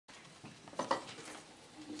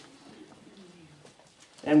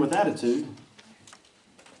And with attitude,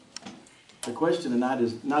 the question tonight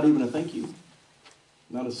is not even a thank you.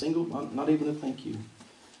 Not a single, not even a thank you.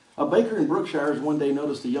 A baker in Brookshire one day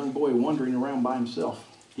noticed a young boy wandering around by himself.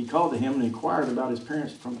 He called to him and inquired about his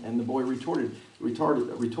parents, and the boy retorted,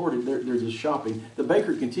 they're just shopping. The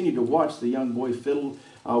baker continued to watch the young boy fiddle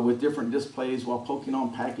with different displays while poking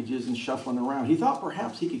on packages and shuffling around. He thought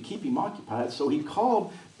perhaps he could keep him occupied, so he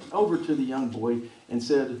called over to the young boy and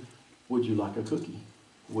said, "Would you like a cookie?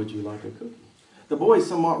 Would you like a cookie?" The boy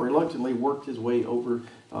somewhat reluctantly worked his way over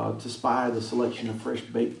to spy the selection of fresh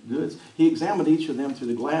baked goods. He examined each of them through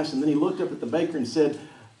the glass, and then he looked up at the baker and said,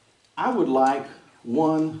 "I would like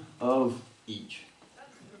one of each."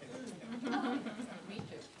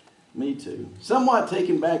 Me too. Somewhat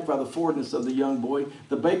taken back by the forwardness of the young boy,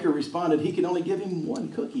 the baker responded he could only give him one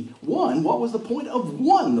cookie. One? What was the point of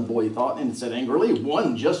one, the boy thought, and said angrily,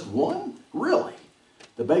 "One, just one? Really?"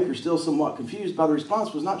 The baker, still somewhat confused by the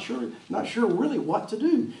response, was not sure really what to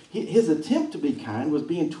do. His attempt to be kind was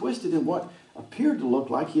being twisted in what appeared to look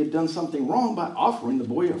like he had done something wrong by offering the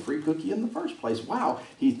boy a free cookie in the first place. Wow,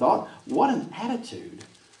 he thought, what an attitude.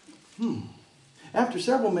 After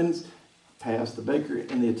several minutes passed, the baker,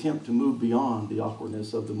 in the attempt to move beyond the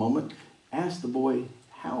awkwardness of the moment, asked the boy,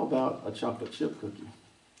 "How about a chocolate chip cookie?"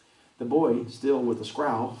 The boy, still with a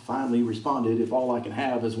scowl, finally responded, "If all I can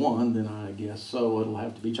have is one, then I guess so, it'll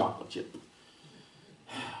have to be chocolate chip."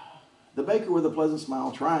 The baker, with a pleasant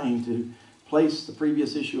smile, trying to place the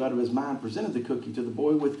previous issue out of his mind, presented the cookie to the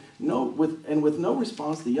boy. With no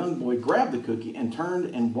response, the young boy grabbed the cookie and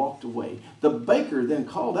turned and walked away. The baker then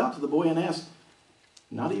called out to the boy and asked,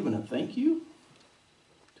 "Not even a thank you?"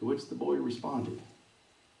 To which the boy responded,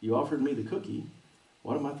 "You offered me the cookie.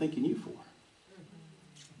 What am I thanking you for?"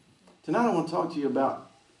 Tonight I want to talk to you about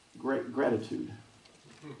gratitude.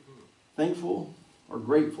 Thankful or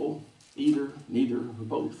grateful, either, neither, or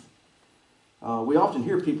both. We often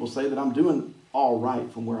hear people say that I'm doing all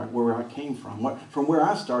right from where I came from. From where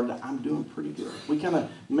I started, I'm doing pretty good. We kind of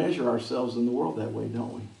measure ourselves in the world that way,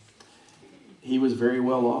 don't we? He was very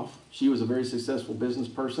well off. She was a very successful business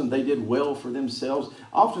person. They did well for themselves.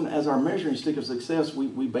 Often, as our measuring stick of success,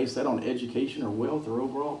 we base that on education or wealth or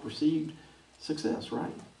overall perceived success,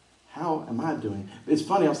 right? How am I doing? It's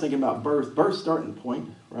funny, I was thinking about birth. Birth starting point,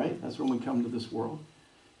 right? That's when we come to this world.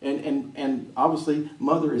 And obviously,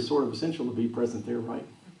 mother is sort of essential to be present there, right?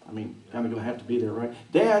 I mean, kind of going to have to be there, right?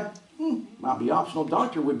 Dad, might be optional.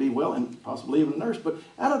 Doctor would be well, and possibly even a nurse. But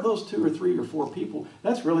out of those 2 or 3 or 4 people,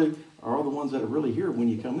 that's really are all the ones that are really here when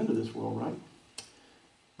you come into this world, right?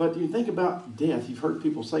 But you think about death. You've heard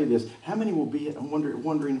people say this. How many will be? I'm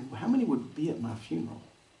wondering how many would be at my funeral?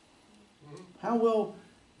 How well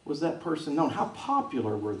was that person known? How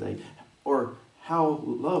popular were they? Or how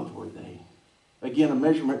loved were they? Again, a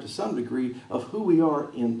measurement to some degree of who we are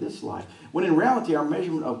in this life. When in reality, our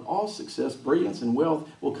measurement of all success, brilliance, and wealth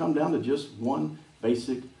will come down to just one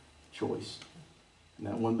basic choice. And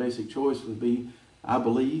that one basic choice would be, I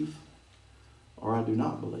believe or I do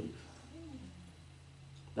not believe.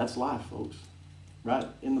 That's life, folks. Right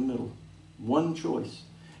in the middle. One choice.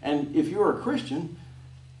 And if you're a Christian,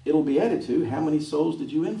 it'll be added to, how many souls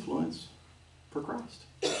did you influence for Christ?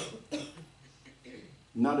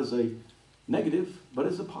 Not as a negative, but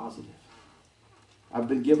as a positive. I've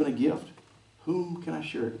been given a gift. Whom can I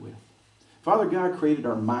share it with? Father God created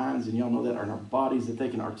our minds, and y'all know that, and our bodies, that they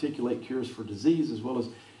can articulate cures for disease as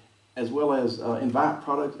well as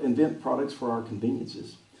invent products for our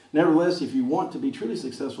conveniences. Nevertheless, if you want to be truly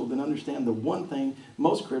successful, then understand the one thing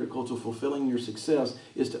most critical to fulfilling your success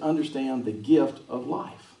is to understand the gift of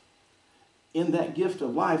life. In that gift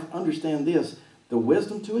of life, understand this: the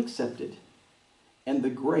wisdom to accept it and the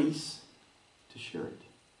grace to share it.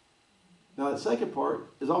 Now, that second part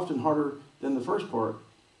is often harder than the first part,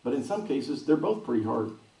 but in some cases, they're both pretty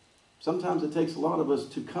hard. Sometimes it takes a lot of us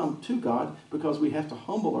to come to God because we have to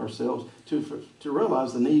humble ourselves to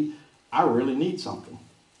realize the need. I really need something.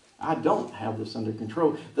 I don't have this under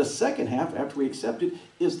control. The second half, after we accept it,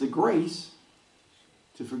 is the grace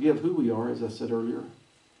to forgive who we are, as I said earlier,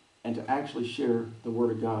 and to actually share the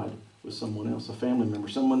Word of God with someone else, a family member,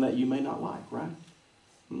 someone that you may not like, right?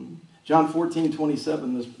 John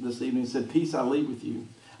 14:27 this evening said, "Peace I leave with you.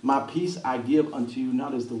 My peace I give unto you,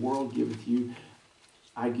 not as the world giveth you,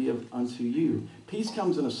 I give unto you." Peace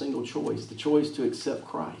comes in a single choice, the choice to accept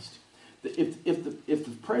Christ. If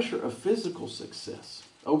the pressure of physical success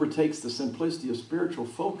overtakes the simplicity of spiritual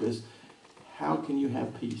focus, how can you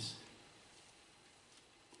have peace?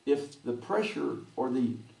 If the pressure or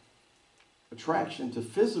the attraction to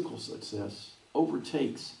physical success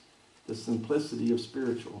overtakes the simplicity of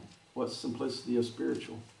spiritual, what's simplicity of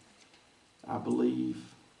spiritual? I believe,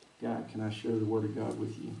 God, can I share the Word of God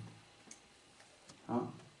with you? Huh?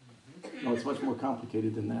 No, it's much more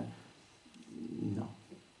complicated than that. No.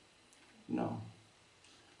 No.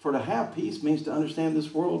 For to have peace means to understand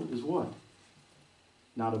this world is what?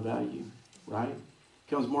 Not of value, right?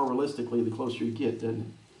 Comes more realistically the closer you get, doesn't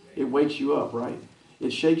it? It wakes you up, right?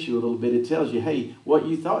 It shakes you a little bit. It tells you, hey, what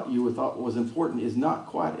you thought was important is not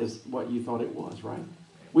quite as what you thought it was, right?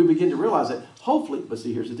 We begin to realize that, hopefully, but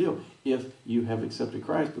see, here's the deal. If you have accepted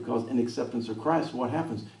Christ, because in acceptance of Christ, what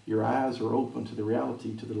happens? Your eyes are open to the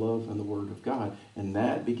reality, to the love and the Word of God. And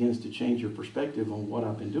that begins to change your perspective on what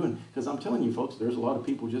I've been doing. Because I'm telling you, folks, there's a lot of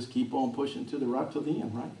people just keep on pushing to the right till the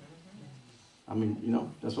end, right? I mean, you know,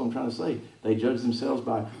 that's what I'm trying to say. They judge themselves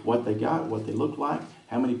by what they got, what they look like,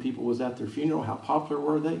 how many people was at their funeral, how popular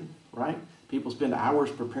were they, right? People spend hours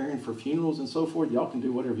preparing for funerals and so forth. Y'all can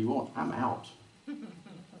do whatever you want. I'm out.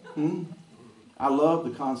 I love the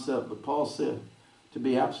concept, but Paul said, to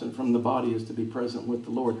be absent from the body is to be present with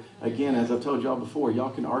the Lord. Again, as I've told y'all before, y'all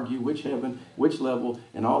can argue which heaven, which level,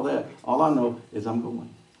 and all that. All I know is I'm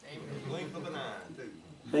going.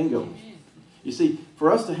 Bingo. You see,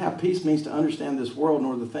 for us to have peace means to understand this world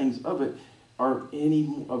nor the things of it are of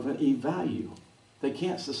any value. They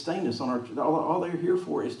can't sustain us on our. All they're here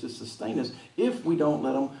for is to sustain us if we don't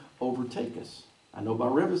let them overtake us. I know by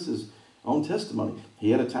Revis's own testimony,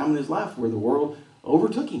 he had a time in his life where the world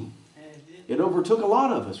overtook him. It overtook a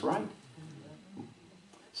lot of us, right?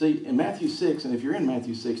 See, in Matthew 6, and if you're in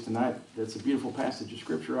Matthew 6 tonight, that's a beautiful passage of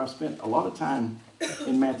Scripture. I spent a lot of time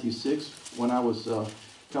in Matthew 6 when I was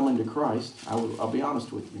coming to Christ. I'll be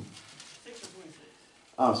honest with you.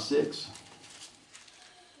 6.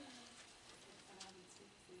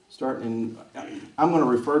 Starting in, I'm going to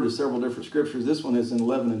refer to several different scriptures. This one is in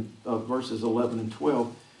verses 11 and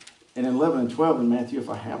 12. And in 11 and 12 in Matthew, if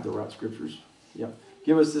I have the right scriptures. Yep.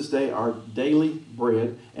 Give us this day our daily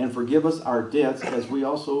bread, and forgive us our debts as we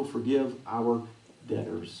also forgive our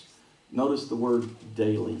debtors. Notice the word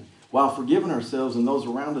daily. While forgiving ourselves and those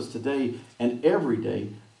around us today and every day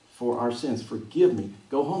for our sins. Forgive me.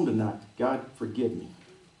 Go home tonight. God, forgive me.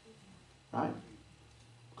 Right?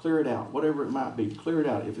 Clear it out. Whatever it might be. Clear it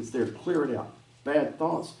out. If it's there, clear it out. Bad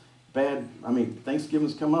thoughts.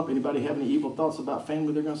 Thanksgiving's come up. Anybody have any evil thoughts about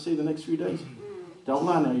family they're going to see the next few days? Don't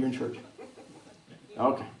lie now. You're in church.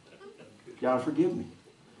 Okay. God, forgive me.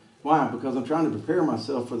 Why? Because I'm trying to prepare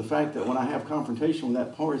myself for the fact that when I have confrontation with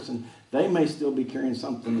that person, they may still be carrying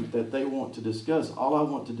something that they want to discuss. All I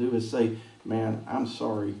want to do is say, man, I'm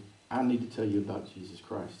sorry. I need to tell you about Jesus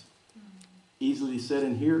Christ. Easily said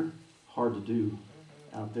in here, hard to do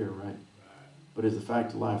out there, right? But as a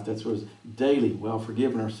fact of life, that's what it's daily, well,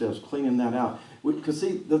 forgiving ourselves, cleaning that out. Because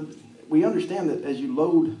see, we understand that as you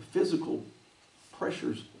load physical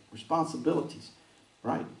pressures, responsibilities,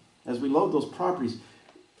 right? As we load those properties,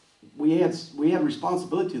 we have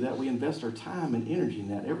responsibility to that. We invest our time and energy in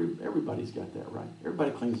that. Everybody's got that, right?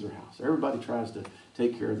 Everybody cleans their house. Everybody tries to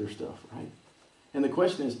take care of their stuff, right? And the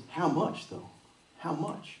question is, how much, though? How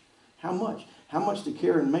much? How much? How much to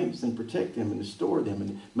care and maintenance and protect them and to store them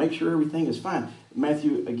and make sure everything is fine?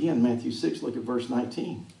 Matthew 6, look at verse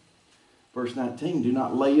 19. Verse 19, do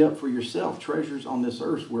not lay up for yourself treasures on this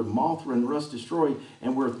earth where moth and rust destroy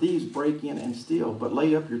and where thieves break in and steal. But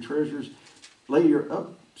lay up yourself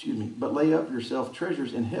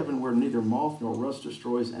treasures in heaven where neither moth nor rust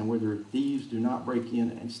destroys and where their thieves do not break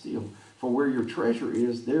in and steal. For where your treasure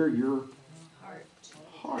is, there your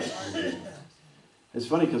heart will be. It's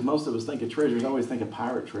funny because most of us think of treasures. I always think of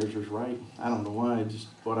pirate treasures, right? I don't know why. It's just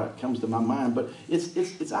what comes to my mind. But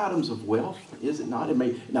it's items of wealth, is it not?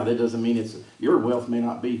 Now, that doesn't mean your wealth may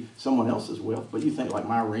not be someone else's wealth. But you think like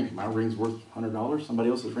my ring. My ring's worth $100. Somebody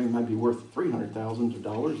else's ring might be worth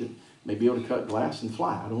 $300,000. It may be able to cut glass and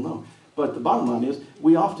fly. I don't know. But the bottom line is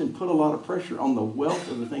we often put a lot of pressure on the wealth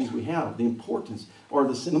of the things we have, the importance, or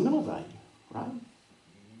the sentimental value, right?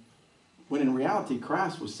 When in reality,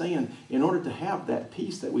 Christ was saying, in order to have that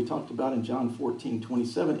peace that we talked about in John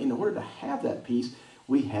 14:27, in order to have that peace,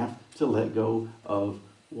 we have to let go of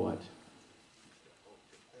what?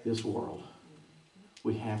 This world.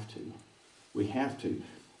 We have to. We have to.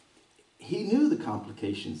 He knew the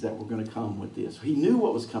complications that were going to come with this. He knew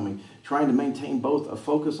what was coming, trying to maintain both a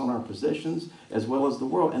focus on our possessions as well as the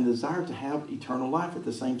world and the desire to have eternal life at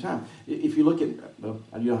the same time. If you look at, well,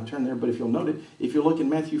 you don't have to turn there, but if you'll note it, if you look in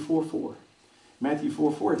Matthew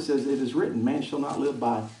 4:4, it says, it is written, man shall not live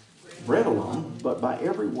by bread alone, but by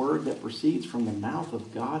every word that proceeds from the mouth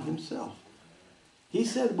of God himself. He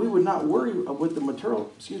said we would not worry with the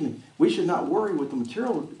material, we should not worry with the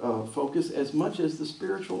material focus as much as the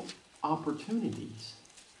spiritual opportunities.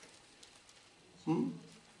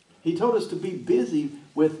 He told us to be busy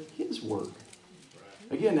with his work.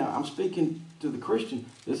 Again, now I'm speaking to the Christian.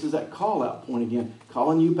 This is that call out point again,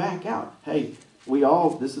 calling you back out. Hey,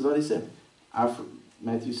 this is what he said.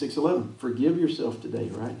 Matthew 6:11, forgive yourself today,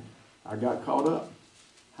 right? I got caught up.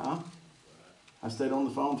 Huh? I stayed on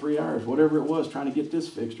the phone 3 hours, whatever it was, trying to get this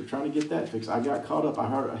fixed or trying to get that fixed. I got caught up. I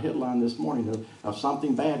heard a headline this morning of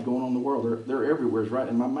something bad going on in the world. They're everywhere, right?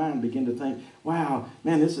 And my mind began to think, wow,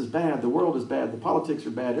 man, this is bad. The world is bad. The politics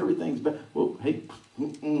are bad. Everything's bad. Well, hey,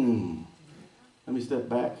 let me step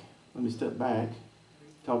back.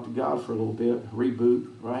 Talk to God for a little bit. Reboot,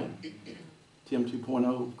 right? Tim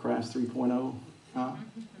 2.0, Christ 3.0. Huh?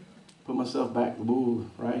 Put myself back. Ooh,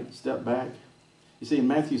 right? Step back. You see, in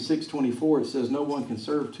Matthew 6:24, it says, no one can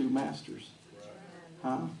serve two masters.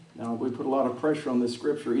 Huh? Now, we put a lot of pressure on this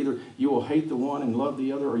scripture. Either you will hate the one and love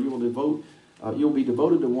the other, or you'll be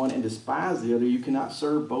devoted to one and despise the other. You cannot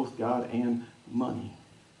serve both God and money.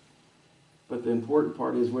 But the important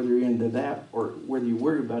part is whether you're into that or whether you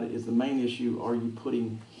worry about it is the main issue. Are you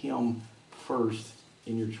putting him first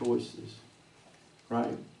in your choices?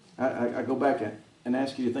 Right? I go back and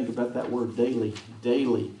ask you to think about that word daily.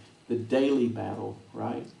 Daily. The daily battle,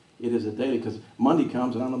 right? It is a daily, because Monday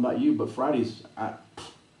comes, and I don't know about you, but Fridays,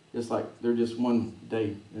 it's like they're just one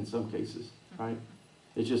day in some cases, right?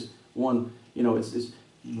 It's just one, it's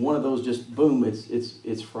one of those just boom,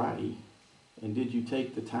 it's Friday. And did you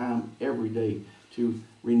take the time every day to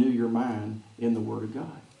renew your mind in the Word of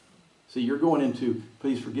God? See, you're going into,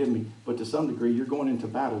 please forgive me, but to some degree, you're going into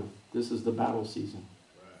battle. This is the battle season.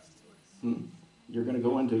 You're going to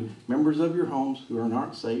go into members of your homes who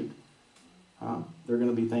aren't saved. There are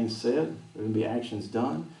going to be things said. There are going to be actions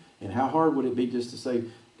done. And how hard would it be just to say,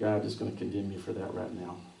 God, I'm just going to condemn you for that right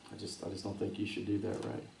now. I just don't think you should do that,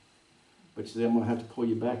 right? But then I'm going to have to pull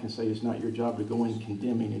you back and say it's not your job to go in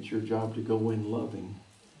condemning. It's your job to go in loving.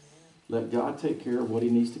 Let God take care of what he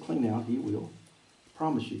needs to clean out. He will. I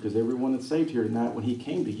promise you, because everyone that's saved here tonight, when he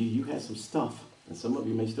came to you, you had some stuff. And some of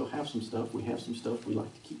you may still have some stuff. We have some stuff we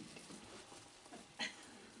like to keep.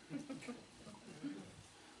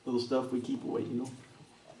 Little stuff we keep away,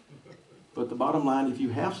 But the bottom line, if you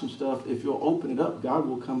have some stuff, if you'll open it up, God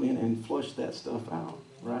will come in and flush that stuff out,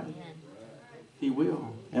 right? He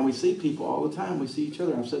will. And we see people all the time. We see each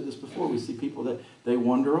other. I've said this before. We see people that they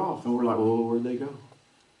wander off, and we're like, oh, where'd they go?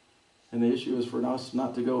 And the issue is for us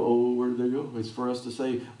not to go, oh, where'd they go? It's for us to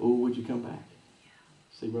say, oh, would you come back?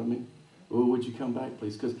 See what I mean? Oh, would you come back,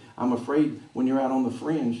 please? Because I'm afraid when you're out on the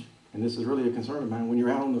fringe, and this is really a concern of mine, when you're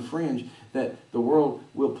out on the fringe, that the world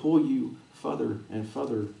will pull you further and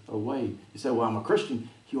further away. You say, well, I'm a Christian.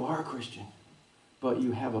 You are a Christian. But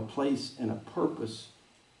you have a place and a purpose,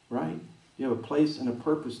 right? You have a place and a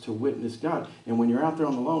purpose to witness God. And when you're out there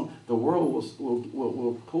on the lawn, the world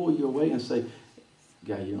will pull you away and say,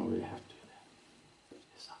 God, you don't really have to do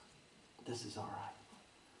that. This is all right.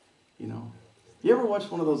 You ever watch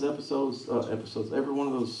one of those every one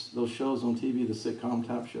of those shows on TV, the sitcom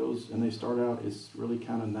type shows, and they start out, it's really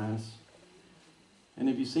kind of nice. And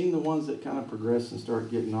have you seen the ones that kind of progress and start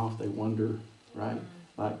getting off, they wonder, right?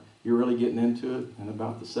 Like, you're really getting into it, and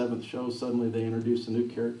about the 7th show, suddenly they introduce a new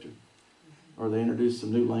character, or they introduce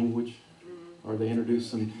some new language, or they introduce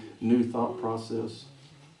some new thought process.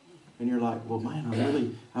 And you're like, well,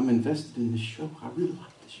 man, I'm invested in this show. I really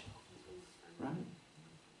like this show, right?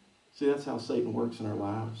 See, that's how Satan works in our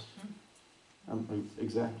lives.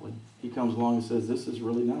 Exactly. He comes along and says, this is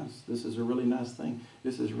really nice. This is a really nice thing.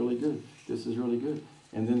 This is really good. This is really good.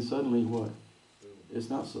 And then suddenly what? It's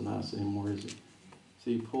not so nice anymore, is it?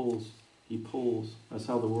 See, he pulls. That's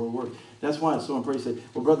how the world works. That's why it's so important to say,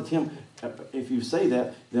 well, Brother Tim, if you say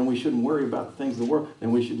that, then we shouldn't worry about the things of the world.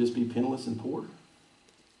 Then we should just be penniless and poor.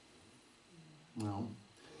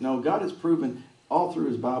 No, God has proven all through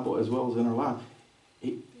his Bible as well as in our life,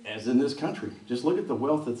 as in this country. Just look at the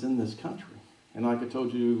wealth that's in this country. And like I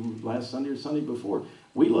told you last Sunday or Sunday before,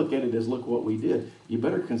 we look at it as look what we did. You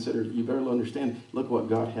better understand, look what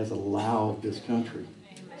God has allowed this country.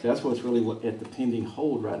 See, that's what's really at the pending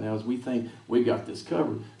hold right now is we think we got this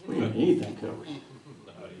covered. We don't have anything covered.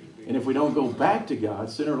 And if we don't go back to God,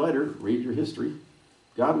 sooner or later, read your history,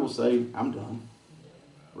 God will say, I'm done.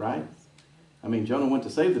 Right? I mean, Jonah went to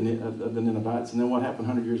save the Ninevites, and then what happened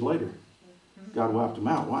 100 years later? God wiped them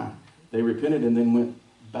out. Why? They repented and then went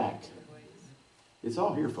back. It's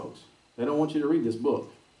all here, folks. They don't want you to read this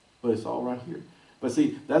book, but it's all right here. But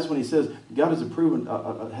see, that's when he says God has proven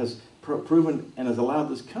and has allowed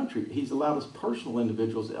this country. He's allowed us personal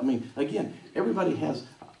individuals. I mean, again, everybody has,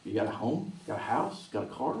 you got a home, got a house, got a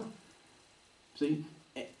car. See,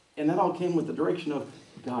 and that all came with the direction of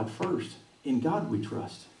God first. In God we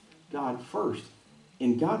trust. God first.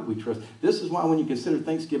 In God we trust. This is why when you consider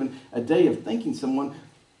Thanksgiving a day of thanking someone,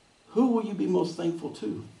 who will you be most thankful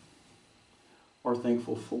to or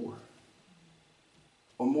thankful for?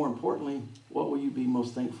 Or more importantly, what will you be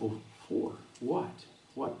most thankful for? What?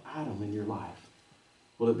 What item in your life?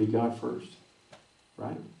 Will it be God first?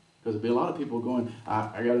 Right? Because there'll be a lot of people going,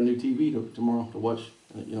 I got a new TV tomorrow to watch.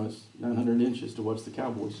 It's 900 inches to watch the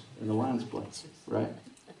Cowboys and the Lions play. Right?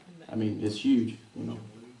 I mean, it's huge.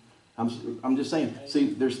 I'm just saying. See,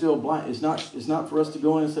 they're still blind. It's not for us to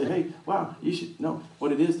go in and say, hey, wow, you should. No,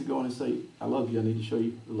 what it is to go in and say, I love you. I need to show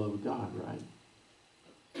you the love of God. Right?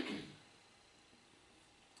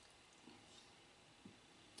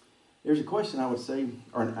 There's a question I would say,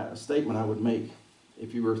 or a statement I would make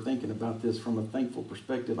if you were thinking about this from a thankful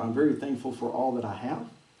perspective. I'm very thankful for all that I have,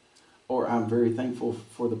 or I'm very thankful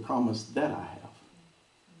for the promise that I have.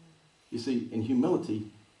 You see, in humility,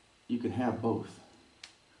 you can have both.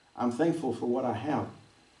 I'm thankful for what I have.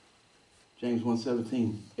 James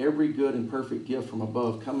 1:17, every good and perfect gift from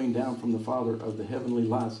above, coming down from the Father of the heavenly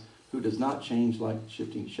lights, who does not change like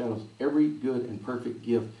shifting shadows. Every good and perfect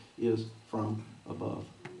gift is from above.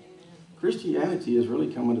 Christianity is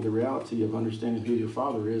really coming to the reality of understanding who your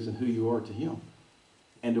Father is and who you are to Him,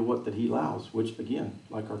 and to what that He allows, which again,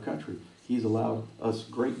 like our country, He's allowed us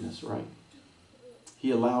greatness, right?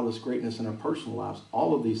 He allowed us greatness in our personal lives.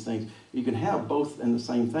 All of these things. You can have both in the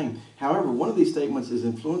same thing. However, one of these statements is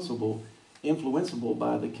influenceable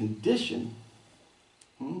by the condition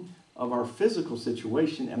of our physical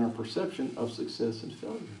situation and our perception of success and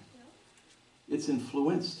failure. It's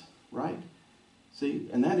influenced, right? See,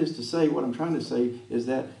 and that is to say, what I'm trying to say is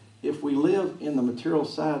that if we live in the material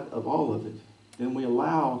side of all of it, then we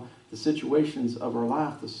allow the situations of our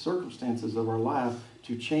life, the circumstances of our life,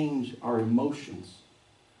 to change our emotions.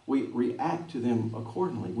 We react to them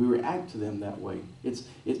accordingly. We react to them that way.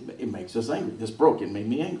 It makes us angry. This broke. It made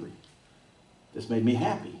me angry. This made me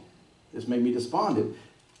happy. This made me despondent.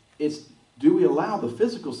 Do we allow the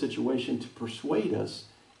physical situation to persuade us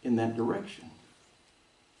in that direction?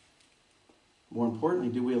 More importantly,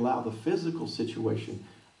 do we allow the physical situation?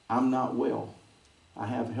 I'm not well. I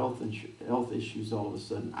have health issues all of a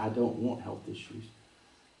sudden. I don't want health issues.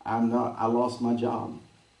 I lost my job.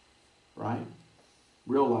 Right?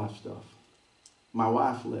 Real life stuff. My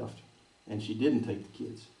wife left, and she didn't take the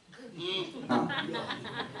kids. Huh?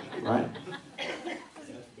 Right?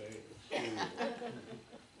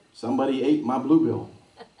 Somebody ate my bluebill.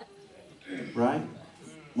 Right?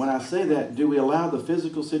 When I say that, do we allow the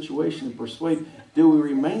physical situation to persuade? Do we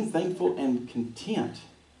remain thankful and content?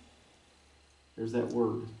 There's that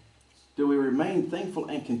word. Do we remain thankful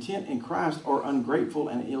and content in Christ, or ungrateful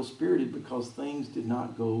and ill-spirited because things did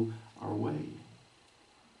not go our way?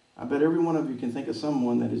 I bet every one of you can think of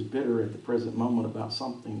someone that is bitter at the present moment about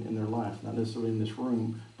something in their life, not necessarily in this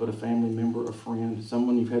room, but a family member, a friend,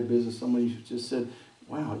 someone you've had business, someone you just said,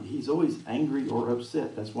 wow, he's always angry or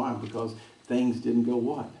upset. That's why, because things didn't go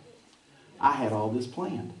what? I had all this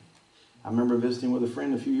planned. I remember visiting with a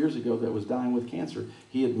friend a few years ago that was dying with cancer.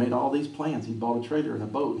 He had made all these plans. He bought a trailer and a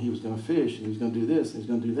boat, and he was going to fish, and he was going to do this, and he was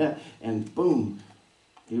going to do that, and boom,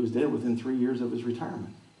 he was dead within 3 years of his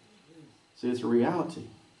retirement. See, it's a reality.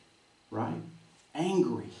 Right?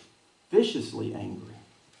 Angry. Viciously angry.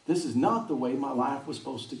 This is not the way my life was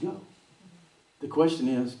supposed to go. The question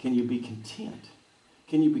is, can you be content?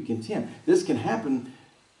 Can you be content? This can happen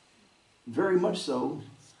very much so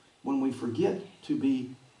when we forget to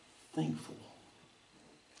be thankful.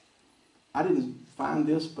 I didn't find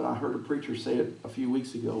this, but I heard a preacher say it a few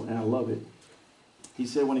weeks ago, and I love it. He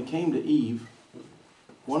said when it came to Eve,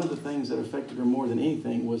 one of the things that affected her more than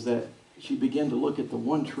anything was that she began to look at the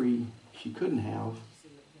one tree she couldn't have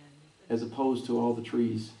as opposed to all the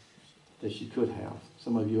trees that she could have.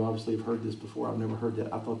 Some of you obviously have heard this before. I've never heard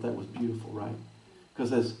that. I thought that was beautiful, right?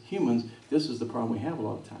 Because as humans, this is the problem we have a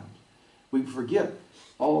lot of times. We forget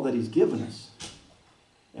all that He's given us,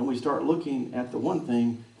 and we start looking at the one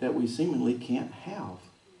thing that we seemingly can't have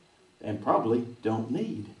and probably don't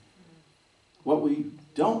need. What we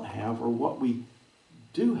don't have, or what we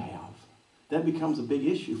do have, that becomes a big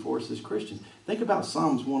issue for us as Christians. Think about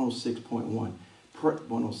Psalms 106.1.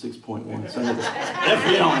 106.1. Sing it.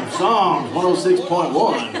 FM, Psalms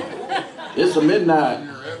 106.1. It's a midnight.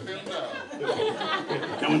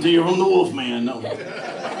 Coming to you from the Wolfman. No.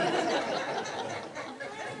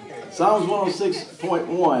 Psalms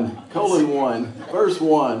 106.1, 1, verse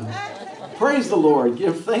 1. Praise the Lord.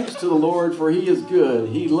 Give thanks to the Lord, for He is good.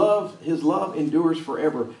 His love endures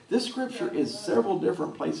forever. This scripture is several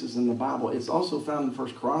different places in the Bible. It's also found in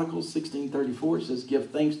 1 Chronicles 16:34. It says, give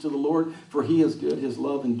thanks to the Lord, for He is good. His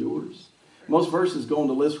love endures. Most verses go on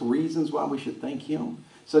to list reasons why we should thank him,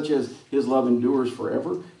 such as his love endures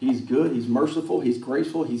forever. He's good, he's merciful, he's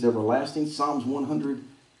graceful, he's everlasting. Psalms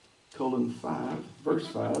 100:5, verse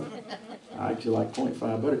 5. I actually like point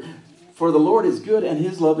 5 better. For the Lord is good and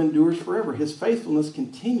his love endures forever. His faithfulness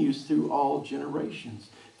continues through all generations.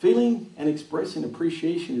 Feeling and expressing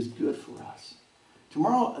appreciation is good for us.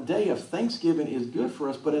 Tomorrow, a day of Thanksgiving is good for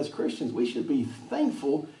us, but as Christians, we should be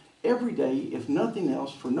thankful every day, if nothing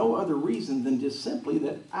else, for no other reason than just simply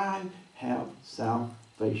that I have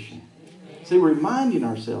salvation. See, reminding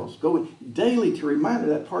ourselves, going daily to remind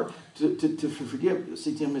that part, to forgive.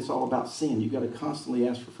 See, Tim, it's all about sin. You've got to constantly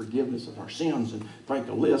ask for forgiveness of our sins and make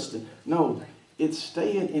a list. No, it's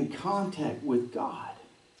staying in contact with God.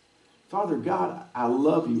 Father God, I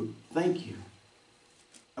love you. Thank you.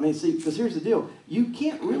 I mean, see, because here's the deal. You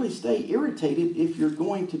can't really stay irritated if you're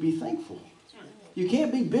going to be thankful. You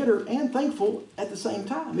can't be bitter and thankful at the same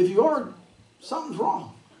time. If you are, something's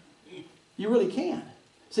wrong. You really can't.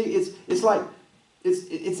 See, it's like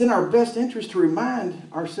it's in our best interest to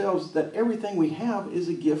remind ourselves that everything we have is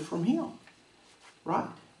a gift from him. Right?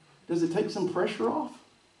 Does it take some pressure off?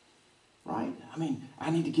 Right? I mean,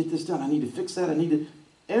 I need to get this done. I need to fix that.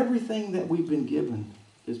 Everything that we've been given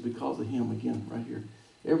is because of him. Again, right here.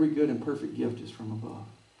 Every good and perfect gift is from above.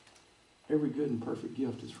 Every good and perfect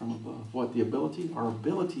gift is from above. What? The ability? Our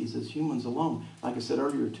abilities as humans alone. Like I said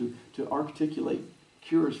earlier, to articulate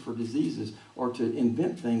cures for diseases or to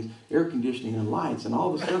invent things, air conditioning and lights and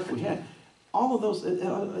all the stuff we had. All of those,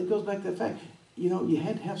 it goes back to the fact, you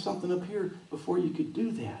had to have something up here before you could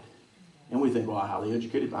do that. And we think, well, I'm highly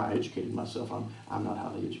educated. I educated myself. I'm not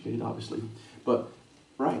highly educated, obviously. But,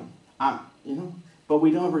 right, but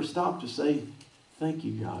we don't ever stop to say, thank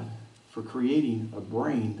you, God, for creating a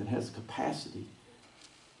brain that has capacity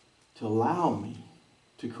to allow me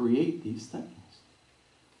to create these things.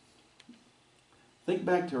 Think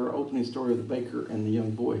back to our opening story of the baker and the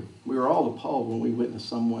young boy. We were all appalled when we witnessed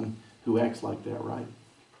someone who acts like that, right?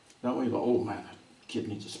 Don't we go, oh man, that kid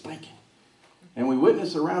needs a spanking. And we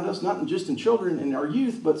witness around us, not just in children in our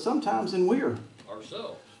youth, but sometimes in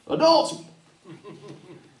ourselves. Adults.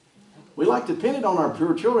 We like to pin it on our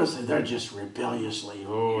pure children and say, they're just rebelliously,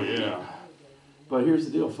 oh yeah. But here's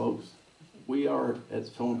the deal, folks. We are, at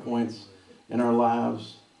some points in our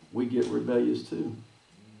lives, we get rebellious too.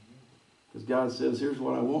 Because God says, here's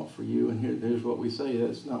what I want for you, and here's what we say,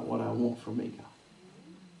 that's not what I want for me,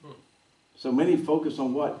 God. So many focus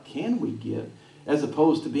on what can we get, as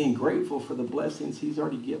opposed to being grateful for the blessings he's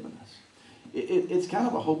already given us. It's kind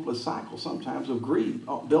of a hopeless cycle sometimes of greed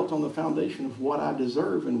built on the foundation of what I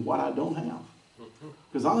deserve and what I don't have.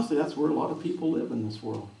 Because honestly, that's where a lot of people live in this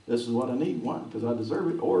world. This is what I need. Why? Because I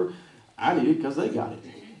deserve it, or I need it because they got it.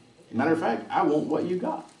 Matter of fact, I want what you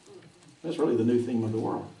got. That's really the new theme of the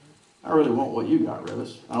world. I really want what you got,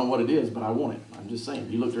 Revis. I don't know what it is, but I want it. I'm just saying.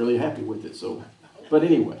 You looked really happy with it. So, but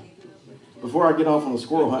anyway, before I get off on a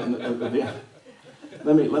squirrel hunting event,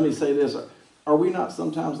 let me say this. Are we not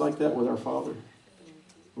sometimes like that with our Father?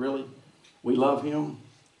 Really? We love him.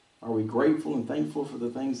 Are we grateful and thankful for the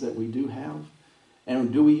things that we do have?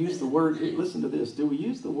 And do we use the word, listen to this, do we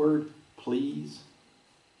use the word please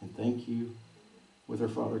and thank you with our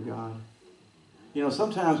Father God?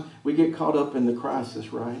 Sometimes we get caught up in the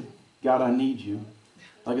crisis, right? God, I need you.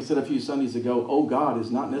 Like I said a few Sundays ago, oh God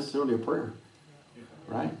is not necessarily a prayer,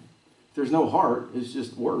 right? If there's no heart, it's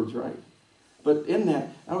just words, right? But in that,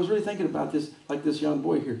 I was really thinking about this, like this young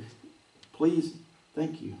boy here. Please,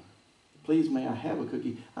 thank you. Please, may I have a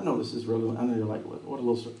cookie? I know this is relevant. I know you're like, what a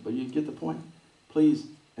little, but you get the point. Please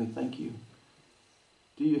and thank you.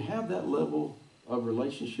 Do you have that level of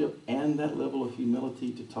relationship and that level of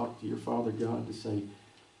humility to talk to your Father God to say,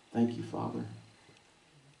 thank you, Father.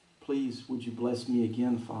 Please, would you bless me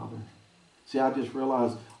again, Father? See, I just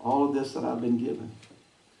realized all of this that I've been given,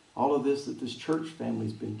 all of this that this church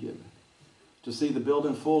family's been given, to see the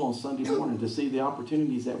building full on Sunday morning, to see the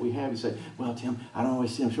opportunities that we have. You say, well, Tim, I don't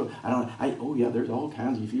always see them show. Oh yeah, there's all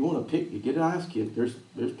kinds. If you want to pick, you get an ice kit. There's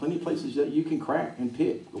plenty of places that you can crack and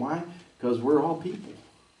pick. Why? Because we're all people.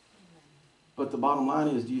 But the bottom line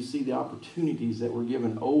is, do you see the opportunities that we're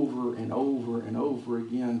given over and over and over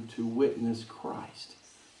again to witness Christ?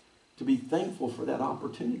 To be thankful for that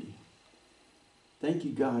opportunity. Thank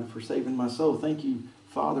you, God, for saving my soul. Thank you,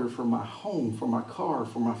 Father, for my home, for my car,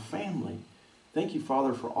 for my family. Thank you,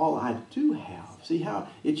 Father, for all I do have. See how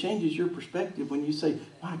it changes your perspective when you say,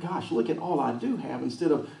 my gosh, look at all I do have,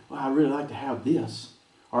 instead of, well, I really like to have this,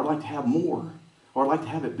 or I'd like to have more, or I'd like to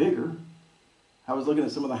have it bigger. I was looking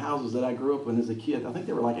at some of the houses that I grew up in as a kid. I think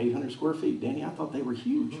they were like 800 square feet, Danny. I thought they were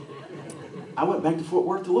huge. I went back to Fort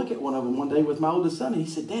Worth to look at one of them one day with my oldest son, and he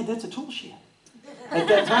said, Dad, that's a tool shed. At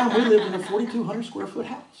that time, we lived in a 4,200 square foot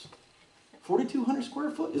house. 4,200 square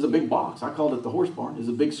foot is a big box. I called it the horse barn. It's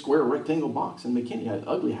a big square rectangle box. And McKinney had an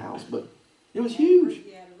ugly house, but it was huge.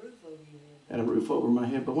 Had a roof over my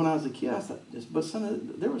head. But when I was a kid, I thought, but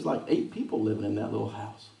son, there was like 8 people living in that little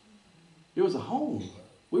house. It was a home.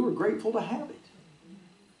 We were grateful to have it.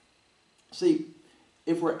 See,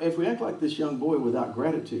 if we act like this young boy without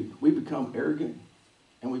gratitude, we become arrogant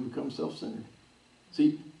and we become self-centered.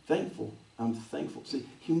 See, thankful. I'm thankful. See,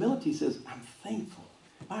 humility says, I'm thankful.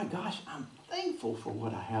 My gosh, I'm thankful for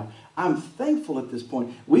what I have. I'm thankful at this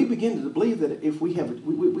point. We begin to believe that if we have,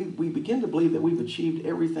 we begin to believe that we've achieved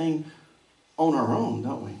everything on our own,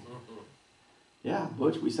 don't we? Yeah,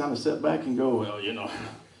 Butch, we kind of sit back and go, well, you know,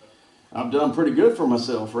 I've done pretty good for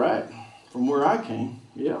myself, right? From where I came,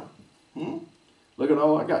 yeah. Look at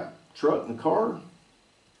all I got. Truck and a car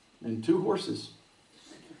and 2 horses.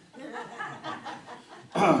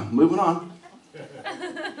 Moving on.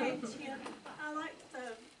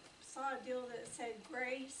 Saw a deal that said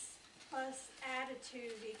grace plus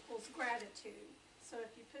attitude equals gratitude. So if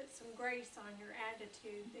you put some grace on your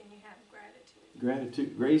attitude, then you have gratitude.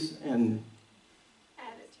 Gratitude, grace and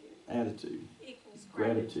attitude equals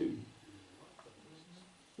gratitude.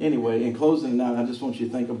 Anyway, in closing tonight, I just want you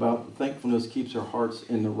to think about thankfulness keeps our hearts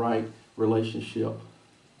in the right relationship.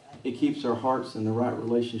 It keeps our hearts in the right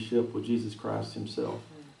relationship with Jesus Christ himself,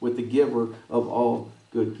 with the giver of all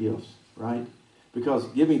good gifts, right? Because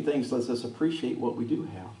giving things lets us appreciate what we do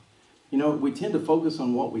have. You know, we tend to focus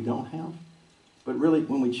on what we don't have, but really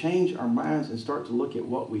when we change our minds and start to look at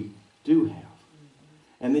what we do have,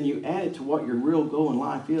 and then you add it to what your real goal in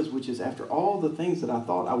life is, which is after all the things that I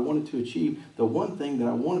thought I wanted to achieve, the one thing that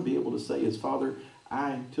I want to be able to say is, Father,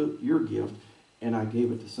 I took your gift and I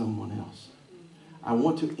gave it to someone else. I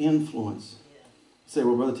want to influence. Say,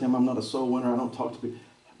 well, Brother Tim, I'm not a soul winner. I don't talk to people.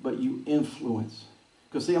 But you influence.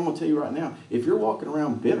 Because see, I'm going to tell you right now, if you're walking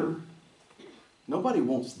around bitter, nobody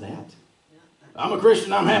wants that. I'm a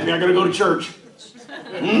Christian, I'm happy, I got to go to church.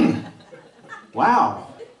 Wow.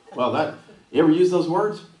 Well, you ever use those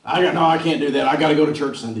words? No, I can't do that. I got to go to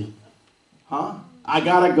church Sunday. Huh? I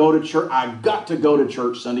got to go to church. I got to go to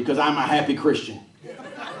church Sunday because I'm a happy Christian.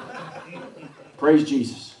 Praise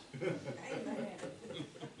Jesus.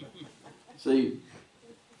 See,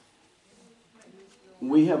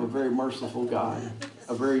 we have a very merciful God,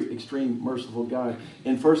 a very extreme merciful God.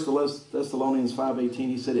 In 1 Thessalonians 5:18,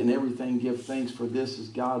 he said, in everything give thanks, for this is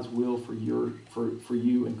God's will for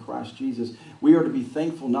you in Christ Jesus. We are to be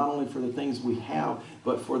thankful not only for the things we have,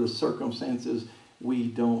 but for the circumstances we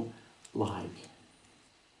don't like.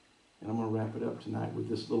 And I'm going to wrap it up tonight with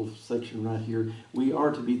this little section right here. We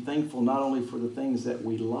are to be thankful not only for the things that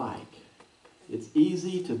we like. It's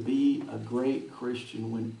easy to be a great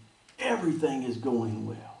Christian when everything is going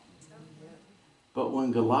well. But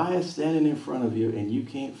when Goliath's standing in front of you and you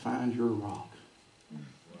can't find your rock.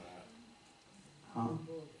 Huh?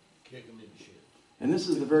 And this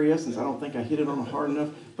is the very essence. I don't think I hit it on hard enough.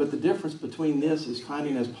 But the difference between this is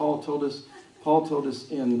finding, as Paul told us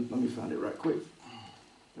in, let me find it right quick.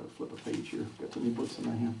 Got to flip a page here. Got too many books in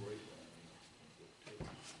my hand.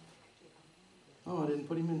 Oh, I didn't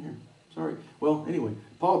put him in here. Sorry. Well, anyway,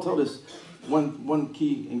 Paul told us one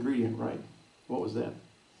key ingredient, right? What was that?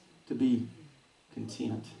 To be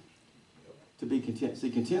content. To be content. See,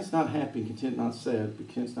 content's not happy, content not sad.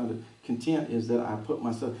 Content is that I put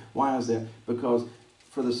myself. Why is that? Because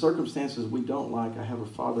for the circumstances we don't like, I have a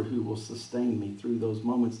Father who will sustain me through those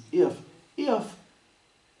moments if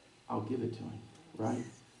I'll give it to him, right?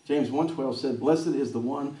 James 1:12 said, blessed is the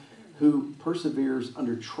one who perseveres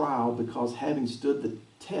under trial, because having stood the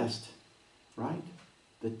test, right?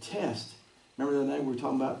 The test. Remember the name we were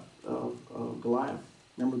talking about, Goliath?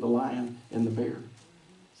 Remember the lion and the bear?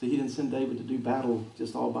 See, he didn't send David to do battle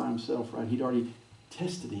just all by himself, right? He'd already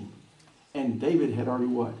tested him. And David had already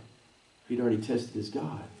what? He'd already tested his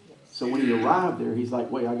God. So when he arrived there, he's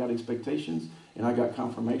like, wait, I got expectations, and I got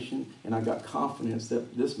confirmation, and I got confidence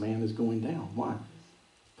that this man is going down. Why?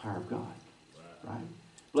 Power of God, right?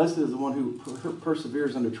 Blessed is the one who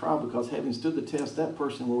perseveres under trial, because having stood the test, that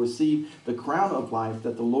person will receive the crown of life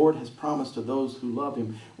that the Lord has promised to those who love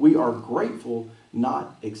him. We are grateful,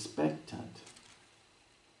 not expectant.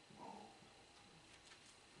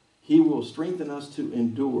 He will strengthen us to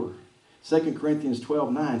endure. 2 Corinthians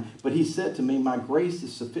 12:9. But he said to me, my grace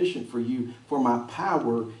is sufficient for you, for my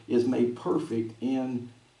power is made perfect in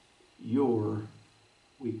your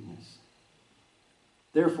weakness.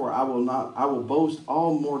 Therefore, I will boast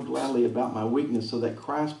all more gladly about my weakness, so that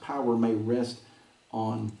Christ's power may rest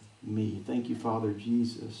on me. Thank you, Father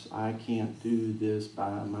Jesus. I can't do this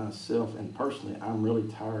by myself, and personally, I'm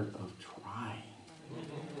really tired of trying.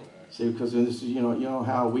 See, because this is, you know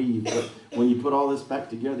how we, but when you put all this back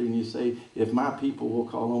together and you say, if my people will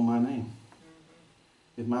call on my name,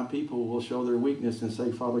 if my people will show their weakness and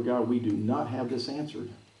say, Father God, we do not have this answered,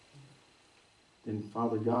 then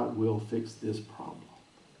Father God will fix this problem.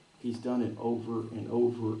 He's done it over and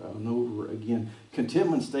over and over again.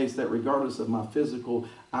 Contentment states that regardless of my physical,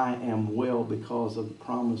 I am well because of the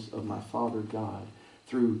promise of my Father God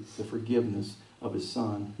through the forgiveness of his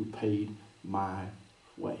Son who paid my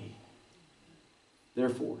way.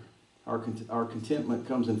 Therefore, our contentment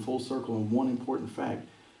comes in full circle in one important fact: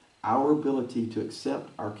 our ability to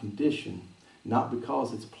accept our condition, not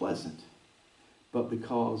because it's pleasant, but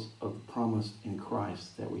because of the promise in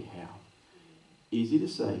Christ that we have. Easy to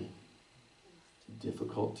say,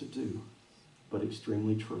 difficult to do, but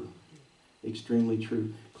extremely true. Extremely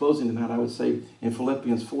true. Closing tonight, I would say in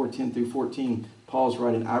Philippians 4:10 through 14, Paul's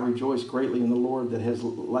writing, I rejoice greatly in the Lord that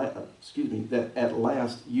at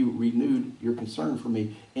last you renewed your concern for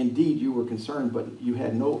me. Indeed, you were concerned, but you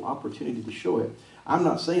had no opportunity to show it. I'm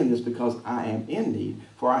not saying this because I am in need,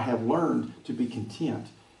 for I have learned to be content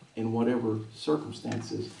in whatever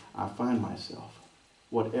circumstances I find myself.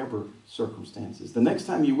 Whatever circumstances. The next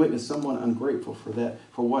time you witness someone ungrateful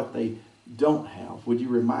for what they don't have, would you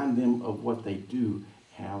remind them of what they do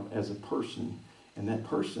have as a person? And that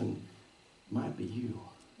person might be you,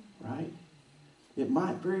 right? It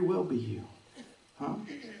might very well be you. Huh?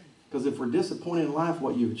 Because if we're disappointed in life,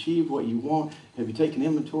 what you've achieved, what you want, have you taken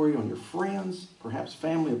inventory on your friends, perhaps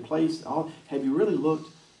family, a place? Have you really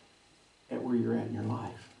looked at where you're at in your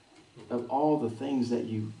life? Of all the things that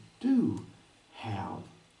you do have.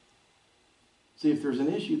 See, if there's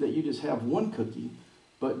an issue that you just have one cookie,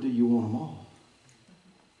 but do you want them all?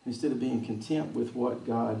 Instead of being content with what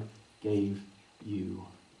God gave you.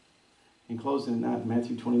 In closing tonight,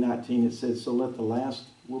 Matthew 20:19, it says, so let the last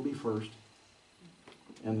will be first,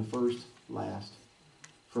 and the first last.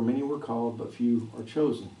 For many were called, but few are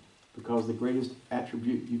chosen, because the greatest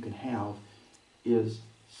attribute you can have is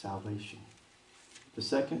salvation. The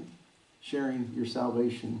second, sharing your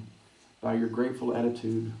salvation by your grateful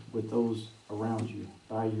attitude with those around you.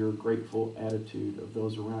 By your grateful attitude of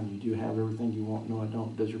those around you. Do you have everything you want? No, I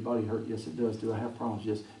don't. Does your body hurt? Yes, it does. Do I have problems?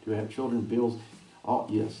 Yes. Do I have children, bills? Oh,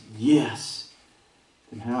 yes. Yes.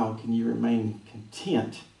 Then how can you remain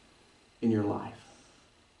content in your life?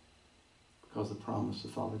 Because of the promise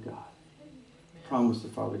of Father God. The promise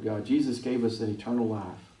of Father God. Jesus gave us an eternal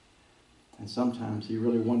life. And sometimes he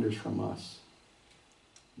really wonders from us,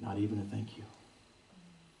 not even a thank you.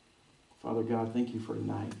 Father God, thank you for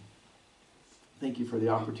tonight. Thank you for the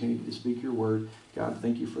opportunity to speak your word. God,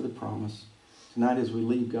 thank you for the promise. Tonight as we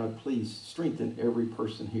leave, God, please strengthen every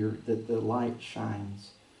person here that the light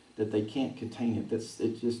shines, that they can't contain it,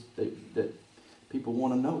 that people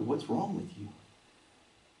want to know what's wrong with you.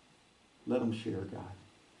 Let them share, God.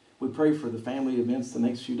 We pray for the family events the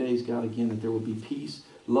next few days, God, again, that there will be peace,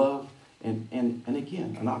 love, and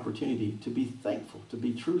again, an opportunity to be thankful, to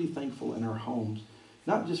be truly thankful in our homes.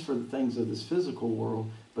 Not just for the things of this physical world,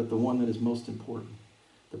 but the one that is most important,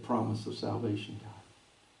 the promise of salvation,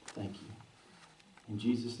 God. Thank you. In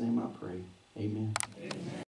Jesus' name I pray. Amen. Amen.